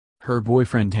Her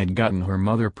boyfriend had gotten her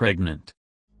mother pregnant.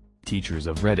 Teachers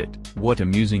of Reddit, what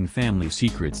amusing family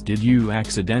secrets did you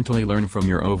accidentally learn from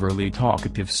your overly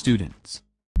talkative students?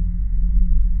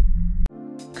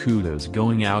 Kudos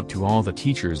going out to all the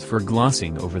teachers for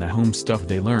glossing over the home stuff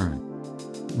they learn.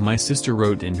 My sister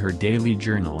wrote in her daily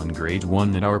journal in grade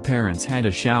 1 that our parents had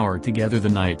a shower together the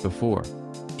night before.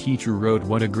 Teacher wrote,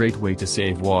 what a great way to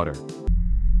save water.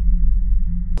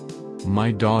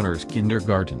 My daughter's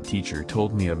kindergarten teacher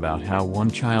told me about how one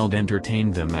child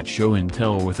entertained them at show and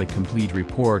tell with a complete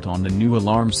report on the new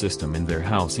alarm system in their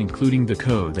house, including the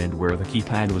code and where the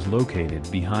keypad was located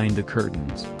behind the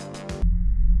curtains.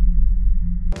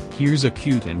 Here's a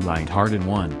cute and light-hearted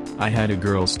one. I had a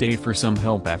girl stay for some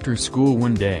help after school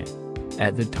one day.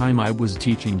 At the time I was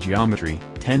teaching geometry,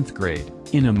 10th grade,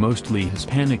 in a mostly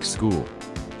Hispanic school.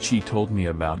 She told me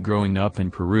about growing up in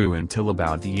Peru until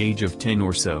about the age of 10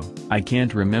 or so. I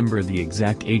can't remember the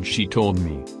exact age she told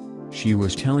me. She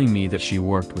was telling me that she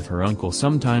worked with her uncle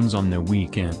sometimes on the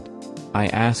weekend. I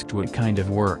asked what kind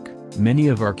of work. Many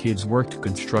of our kids worked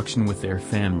construction with their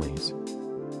families.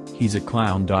 He's a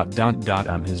clown.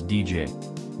 I'm his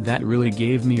DJ. That really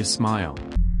gave me a smile.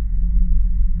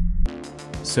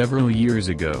 Several years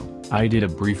ago, I did a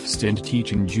brief stint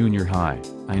teaching junior high.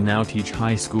 I now teach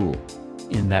high school.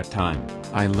 In that time,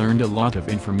 I learned a lot of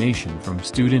information from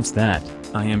students that,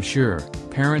 I am sure,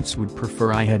 parents would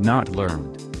prefer I had not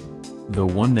learned. The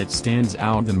one that stands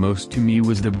out the most to me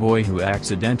was the boy who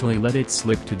accidentally let it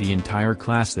slip to the entire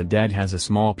class that dad has a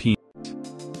small penis.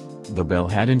 The bell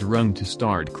hadn't rung to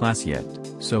start class yet,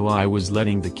 so I was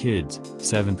letting the kids,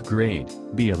 7th grade,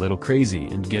 be a little crazy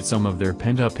and get some of their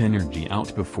pent-up energy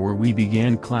out before we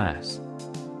began class.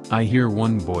 I hear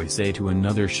one boy say to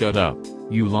another, "Shut up,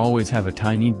 you'll always have a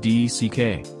tiny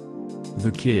DCK."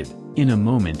 The kid, in a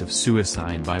moment of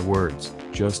suicide by words,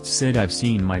 just said, "I've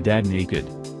seen my dad naked.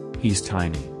 He's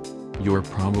tiny." You're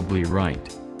probably right.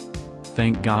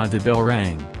 Thank God the bell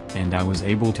rang, and I was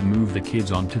able to move the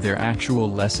kids on to their actual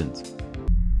lessons.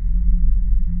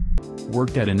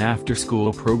 Worked at an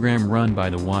after-school program run by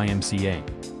the YMCA.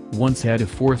 Once had a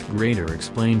 4th grader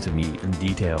explain to me in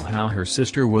detail how her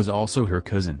sister was also her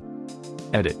cousin.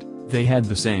 Edit, they had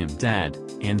the same dad,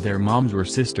 and their moms were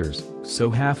sisters, so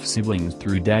half-siblings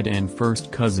through dad and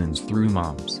first cousins through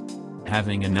moms.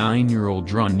 Having a 9-year-old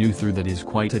drawn knew through that is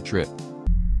quite a trip.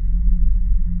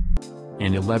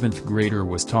 An 11th grader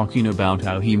was talking about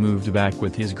how he moved back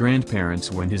with his grandparents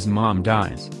when his mom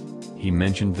dies. He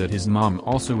mentioned that his mom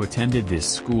also attended this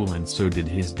school and so did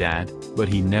his dad, but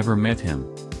he never met him.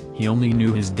 He only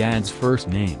knew his dad's first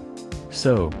name.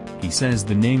 So, he says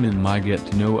the name in my get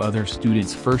to know other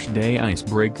students' first day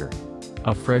icebreaker.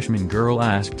 A freshman girl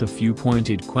asked a few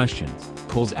pointed questions,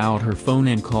 pulls out her phone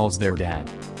and calls their dad.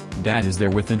 Dad is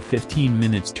there within 15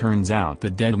 minutes. Turns out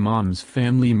the dead mom's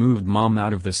family moved mom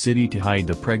out of the city to hide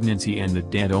the pregnancy and the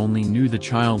dad only knew the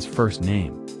child's first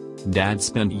name. Dad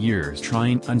spent years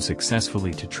trying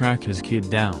unsuccessfully to track his kid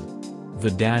down. The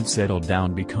dad settled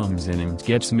down, becomes and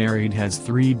gets married, has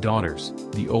 3 daughters.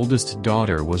 The oldest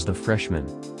daughter was the freshman.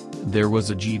 There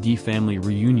was a GD family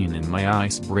reunion in my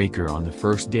icebreaker on the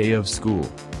first day of school.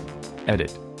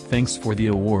 Edit, thanks for the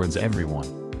awards everyone.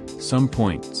 Some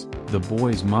points, the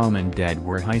boy's mom and dad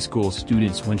were high school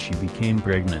students when she became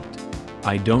pregnant.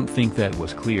 I don't think that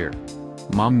was clear.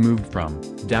 Mom moved from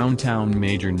downtown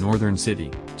major northern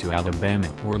city to Alabama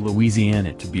or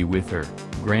Louisiana to be with her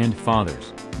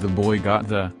grandfathers. The boy got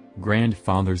the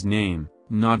grandfather's name,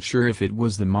 not sure if it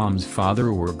was the mom's father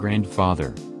or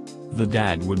grandfather. The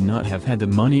dad would not have had the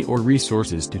money or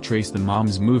resources to trace the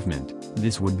mom's movement.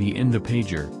 This would be in the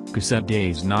pager, cassette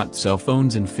days, not cell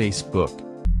phones and Facebook.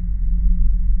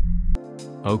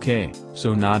 Okay,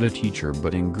 so not a teacher,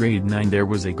 but in grade 9 there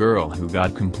was a girl who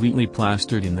got completely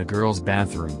plastered in the girls'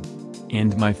 bathroom.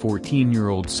 And my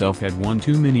 14-year-old self had one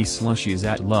too many slushies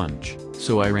at lunch,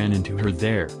 so I ran into her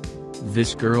there.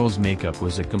 This girl's makeup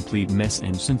was a complete mess,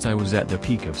 and since I was at the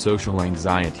peak of social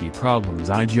anxiety problems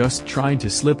I just tried to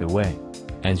slip away.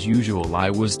 As usual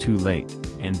I was too late,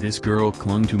 and this girl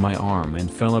clung to my arm and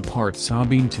fell apart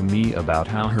sobbing to me about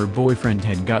how her boyfriend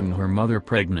had gotten her mother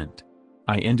pregnant.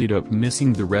 I ended up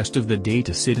missing the rest of the day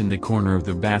to sit in the corner of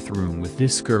the bathroom with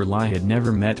this girl I had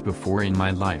never met before in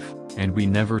my life, and we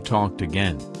never talked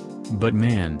again. But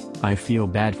man, I feel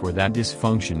bad for that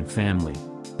dysfunction family.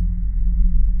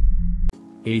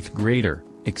 8th grader,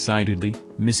 excitedly,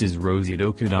 Mrs. Rosie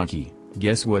Dokadaki,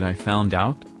 guess what I found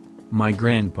out? My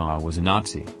grandpa was a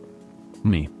Nazi.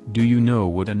 Me, do you know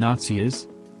what a Nazi is?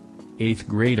 8th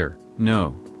grader,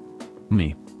 no.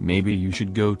 Me, maybe you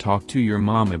should go talk to your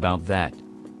mom about that.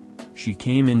 She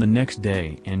came in the next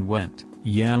day and went,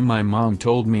 Yeah, my mom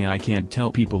told me I can't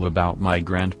tell people about my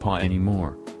grandpa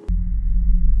anymore.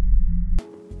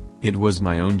 It was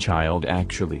my own child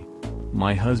actually.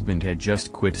 My husband had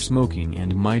just quit smoking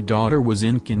and my daughter was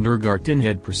in kindergarten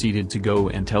had proceeded to go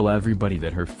and tell everybody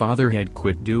that her father had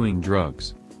quit doing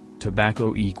drugs.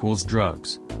 Tobacco equals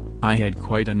drugs. I had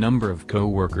quite a number of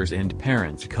co-workers and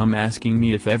parents come asking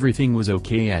me if everything was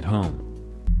okay at home.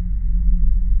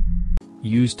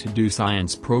 Used to do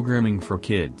science programming for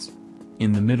kids.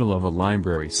 In the middle of a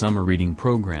library summer reading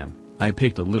program, I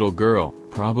picked a little girl,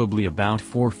 probably about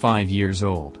 4 or 5 years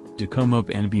old, to come up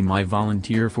and be my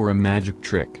volunteer for a magic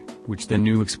trick, which the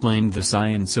new explained the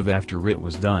science of after it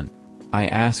was done. I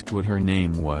asked what her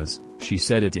name was, she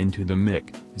said it into the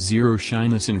mic, zero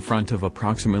shyness in front of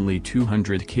approximately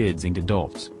 200 kids and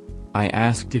adults. I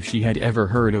asked if she had ever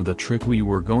heard of the trick we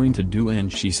were going to do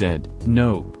and she said,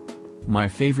 nope. My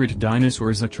favorite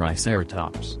dinosaur's a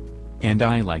triceratops. And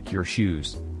I like your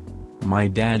shoes. My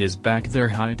dad is back there.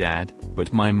 Hi Dad,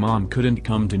 but my mom couldn't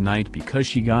come tonight because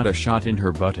she got a shot in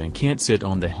her butt and can't sit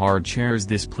on the hard chairs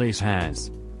this place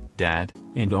has. Dad,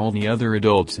 and all the other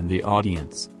adults in the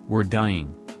audience, were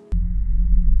dying.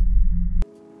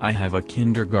 I have a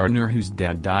kindergartner whose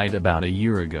dad died about a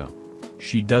year ago.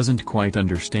 She doesn't quite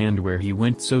understand where he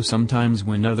went, so sometimes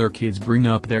when other kids bring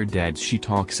up their dads she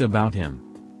talks about him.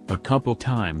 A couple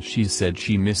times she said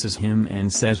she misses him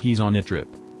and says he's on a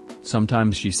trip.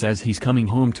 Sometimes she says he's coming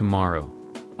home tomorrow.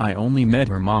 I only met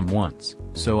her mom once,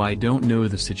 so I don't know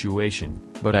the situation,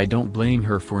 but I don't blame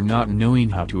her for not knowing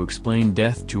how to explain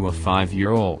death to a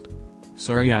 5-year-old.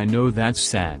 Sorry, I know that's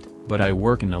sad, but I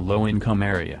work in a low-income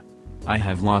area. I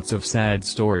have lots of sad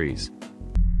stories.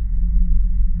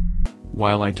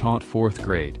 While I taught 4th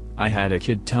grade, I had a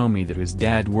kid tell me that his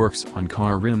dad works on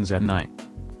car rims at night.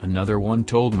 Another one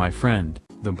told my friend,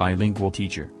 the bilingual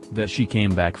teacher, that she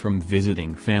came back from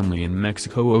visiting family in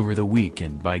Mexico over the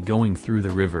weekend by going through the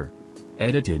river.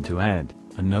 Edited to add,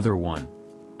 another one.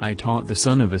 I taught the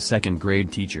son of a 2nd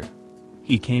grade teacher.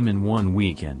 He came in one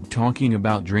weekend talking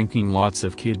about drinking lots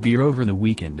of kid beer over the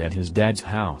weekend at his dad's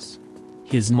house.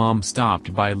 His mom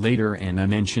stopped by later and I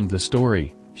mentioned the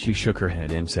story. She shook her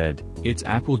head and said, "It's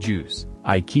apple juice.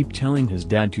 I keep telling his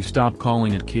dad to stop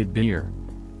calling it kid beer."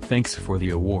 Thanks for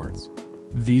the awards.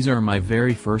 These are my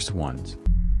very first ones.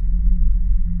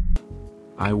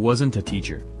 I wasn't a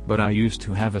teacher, but I used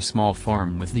to have a small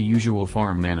farm with the usual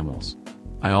farm animals.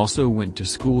 I also went to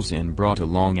schools and brought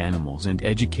along animals and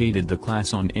educated the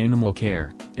class on animal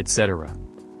care, etc.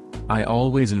 I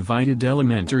always invited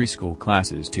elementary school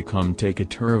classes to come take a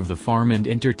tour of the farm and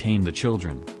entertain the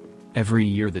children. Every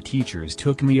year the teachers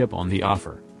took me up on the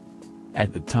offer.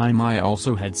 At the time I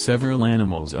also had several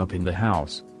animals up in the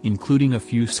house, including a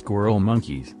few squirrel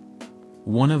monkeys.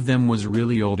 One of them was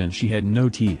really old and she had no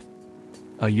teeth.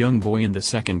 A young boy in the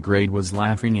 2nd grade was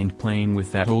laughing and playing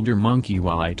with that older monkey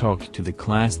while I talked to the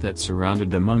class that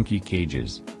surrounded the monkey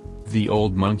cages. The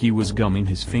old monkey was gumming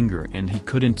his finger and he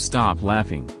couldn't stop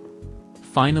laughing.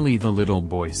 Finally the little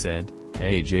boy said,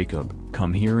 "Hey Jacob,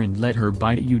 come here and let her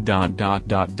bite you.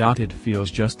 It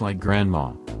feels just like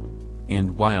grandma."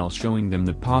 And while showing them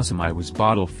the possum I was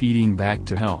bottle feeding back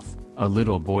to health, a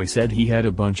little boy said he had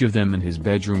a bunch of them in his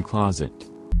bedroom closet.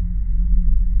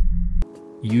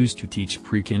 Used to teach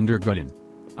pre-kindergarten.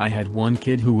 I had one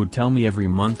kid who would tell me every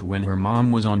month when her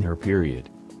mom was on her period.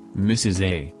 "Mrs.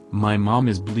 A, my mom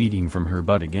is bleeding from her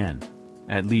butt again."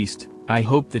 At least, I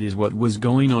hope that is what was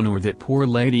going on, or that poor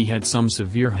lady had some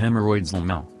severe hemorrhoids.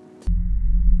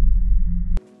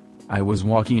 I was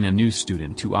walking a new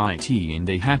student to IT and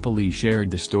they happily shared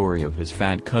the story of his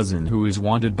fat cousin who is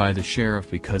wanted by the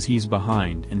sheriff because he's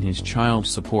behind in his child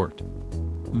support.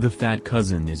 The fat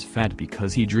cousin is fat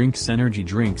because he drinks energy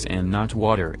drinks and not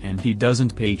water, and he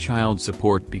doesn't pay child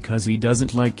support because he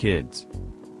doesn't like kids.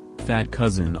 Fat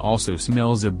cousin also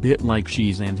smells a bit like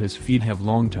cheese and his feet have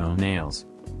long toenails.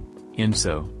 And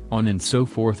so on and so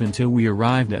forth until we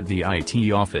arrived at the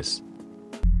IT office.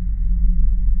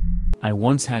 I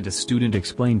once had a student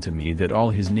explain to me that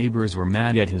all his neighbors were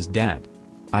mad at his dad.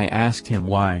 I asked him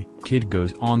why. Kid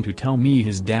goes on to tell me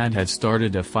his dad had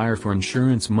started a fire for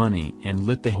insurance money and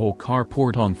lit the whole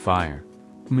carport on fire.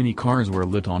 Many cars were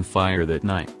lit on fire that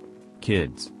night.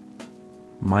 Kids.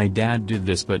 My dad did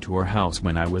this but to our house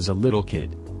when I was a little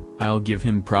kid. I'll give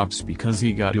him props because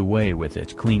he got away with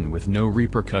it clean with no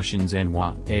repercussions and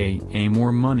way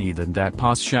more money than that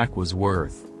pos shack was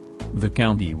worth. The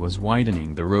county was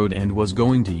widening the road and was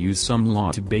going to use some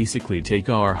law to basically take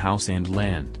our house and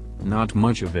land, not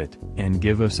much of it, and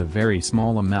give us a very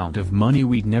small amount of money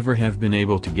we'd never have been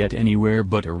able to get anywhere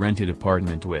but a rented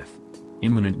apartment with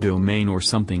eminent domain or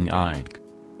something.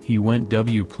 He went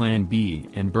plan B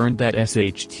and burned that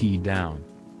SHT down.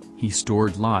 He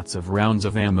stored lots of rounds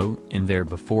of ammo in there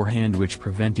beforehand, which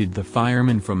prevented the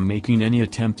firemen from making any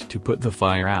attempt to put the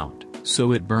fire out,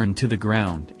 so it burned to the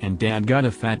ground, and Dad got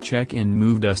a fat check and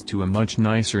moved us to a much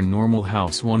nicer normal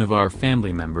house one of our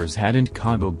family members hadn't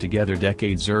cobbled together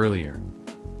decades earlier.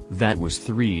 That was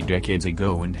 3 decades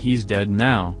ago and he's dead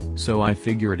now, so I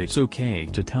figured it's okay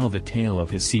to tell the tale of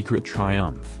his secret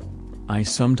triumph. I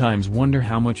sometimes wonder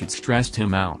how much it stressed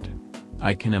him out.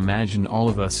 I can imagine all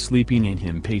of us sleeping and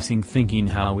him pacing, thinking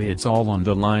how it's all on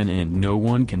the line and no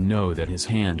one can know that his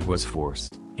hand was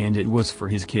forced, and it was for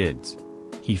his kids.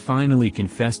 He finally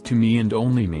confessed to me and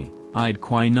only me, I'd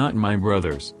not my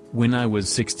brothers, when I was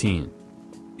 16.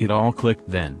 It all clicked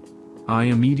then. I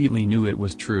immediately knew it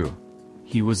was true.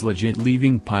 He was legit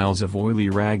leaving piles of oily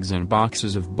rags and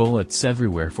boxes of bullets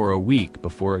everywhere for a week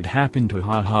before it happened to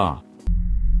haha.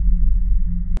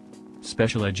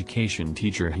 Special education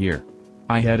teacher here.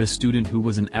 I had a student who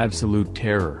was an absolute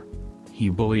terror. He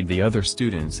bullied the other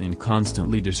students and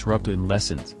constantly disrupted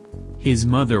lessons. His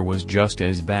mother was just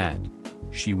as bad.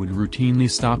 She would routinely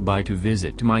stop by to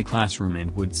visit my classroom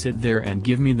and would sit there and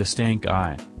give me the stank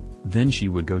eye. Then she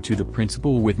would go to the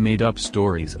principal with made-up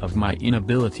stories of my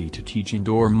inability to teach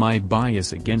and/or my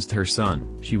bias against her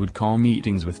son. She would call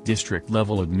meetings with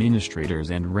district-level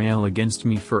administrators and rail against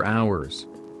me for hours.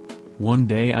 One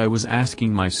day I was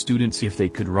asking my students if they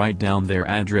could write down their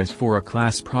address for a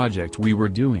class project we were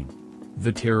doing.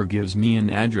 The terror gives me an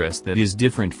address that is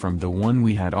different from the one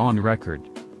we had on record.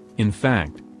 In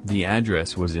fact, the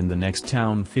address was in the next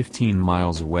town 15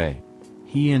 miles away.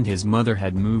 He and his mother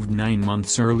had moved 9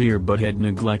 months earlier but had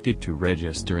neglected to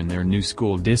register in their new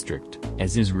school district,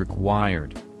 as is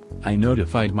required. I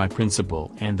notified my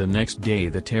principal and the next day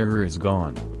the terror is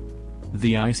gone.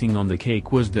 The icing on the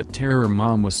cake was that Terror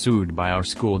Mom was sued by our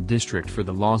school district for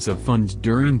the loss of funds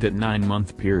during that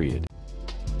 9-month period.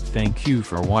 Thank you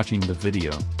for watching the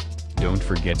video. Don't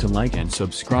forget to like and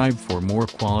subscribe for more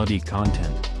quality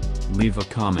content. Leave a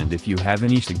comment if you have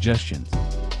any suggestions.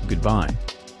 Goodbye.